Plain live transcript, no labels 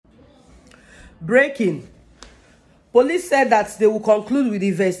Breaking. Police said that they will conclude with the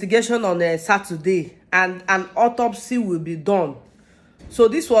investigation on Saturday and an autopsy will be done. So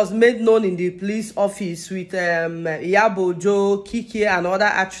this was made known in the police office with Iyabo Ojo, Kiki and other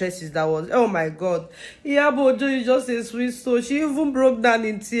actresses that was, oh my God. Iyabo Ojo is just a sweet soul. She even broke down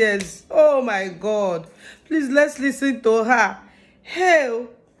in tears. Oh my God. Please, let's listen to her. Hell.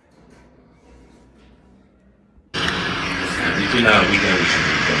 Thank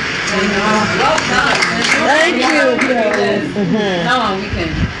you. Now on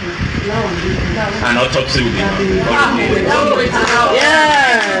weekend. An autopsy will be done.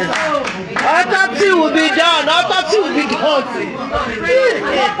 Yes. Autopsy will be done. Autopsy will be done. Autopsy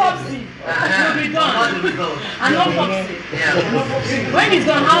will be done. An autopsy. When it's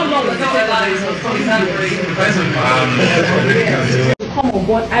done, how long does it take? Come on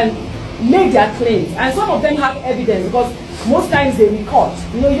board and make their claims, and some of them have evidence because most times they record.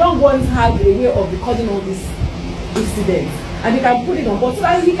 You know, young ones have a way of recording all these incidents, and they can put it on board so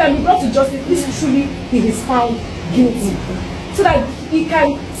that he can be brought to justice if truly he is found guilty, so that he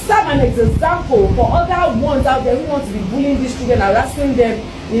can serve an example for other ones out there who want to be bullying these children, harassing them,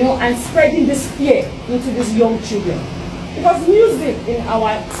 you know, and spreading this fear into these young children. Because music in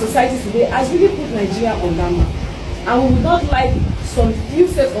our society today has really put Nigeria on that map, and we would not like some few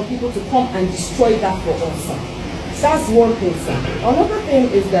sets of people to come and destroy that for us. That's one thing, sir. Another thing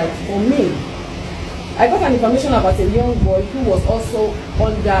is that for me, I got an information about a young boy who was also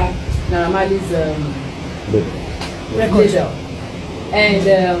under Naramali's record. And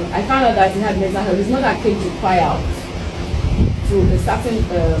I found out that he had mental health. His mother came to cry out to a certain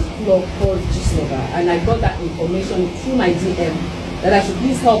club called Gislover, and I got that information through my DM that I should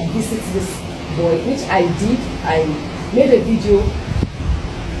please help visit this boy, which I did. I made a video.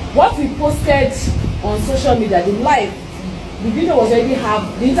 What we posted on social media, the video was already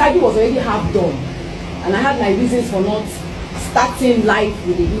the interview was already half done, and I had my reasons for not starting live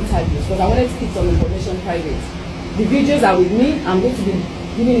with the interviews because I wanted to keep some information private. The videos are with me. I'm going to be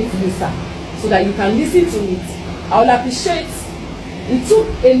giving it to you, sir, so that you can listen to it. I will appreciate. It took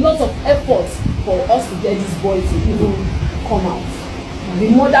a lot of effort for us to get this boy to even come out. The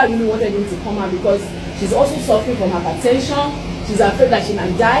mother really wanted him to come out because she's also suffering from hypertension. She's afraid that she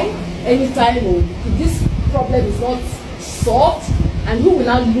might die anytime if this problem is not solved. And who will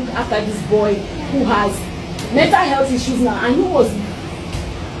now look after this boy who has mental health issues now, and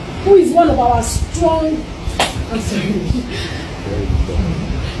who is one of our strong,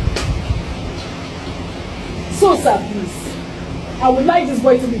 so sir, please, I would like this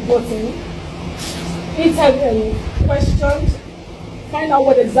boy to be brought in, interviewed, questioned, find out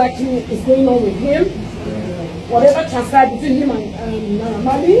what exactly is going on with him, whatever transpired between him and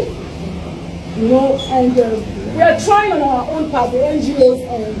Naramali, you know, and we are trying on our own part, the NGOs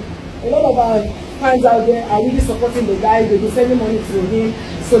and a lot of our fans out there are really supporting the guy. They'll be sending money to him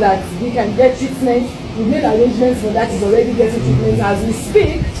so that he can get treatment. We made arrangements for that. He's already getting treatment as we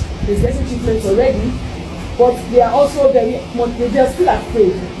speak. He's getting treatment already, but they are also they are still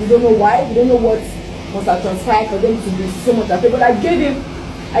afraid. We don't know why. We don't know what must have transpired for them to be so much afraid. But I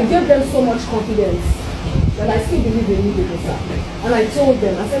gave them so much confidence that I still believe in you, sir. And I told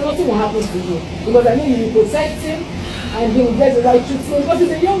them, I said, nothing will happen to you because I know you will protect him and he will get the right treatment. Because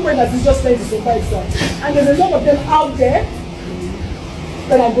he's a young man that is just trying to survive, sir. And there's a lot of them out there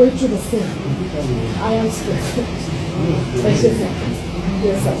that are going through the same. I am stressed.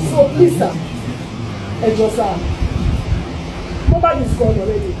 Yes, sir. So please, sir, sir, mohbad is gone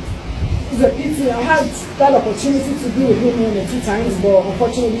already. It's a pity. I had that opportunity to be with him 1 or 2 times, but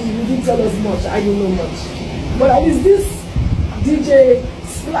unfortunately, he didn't tell us much. I didn't know much. But at least this DJ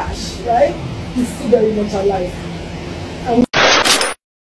Splash, right? He's still very much alive.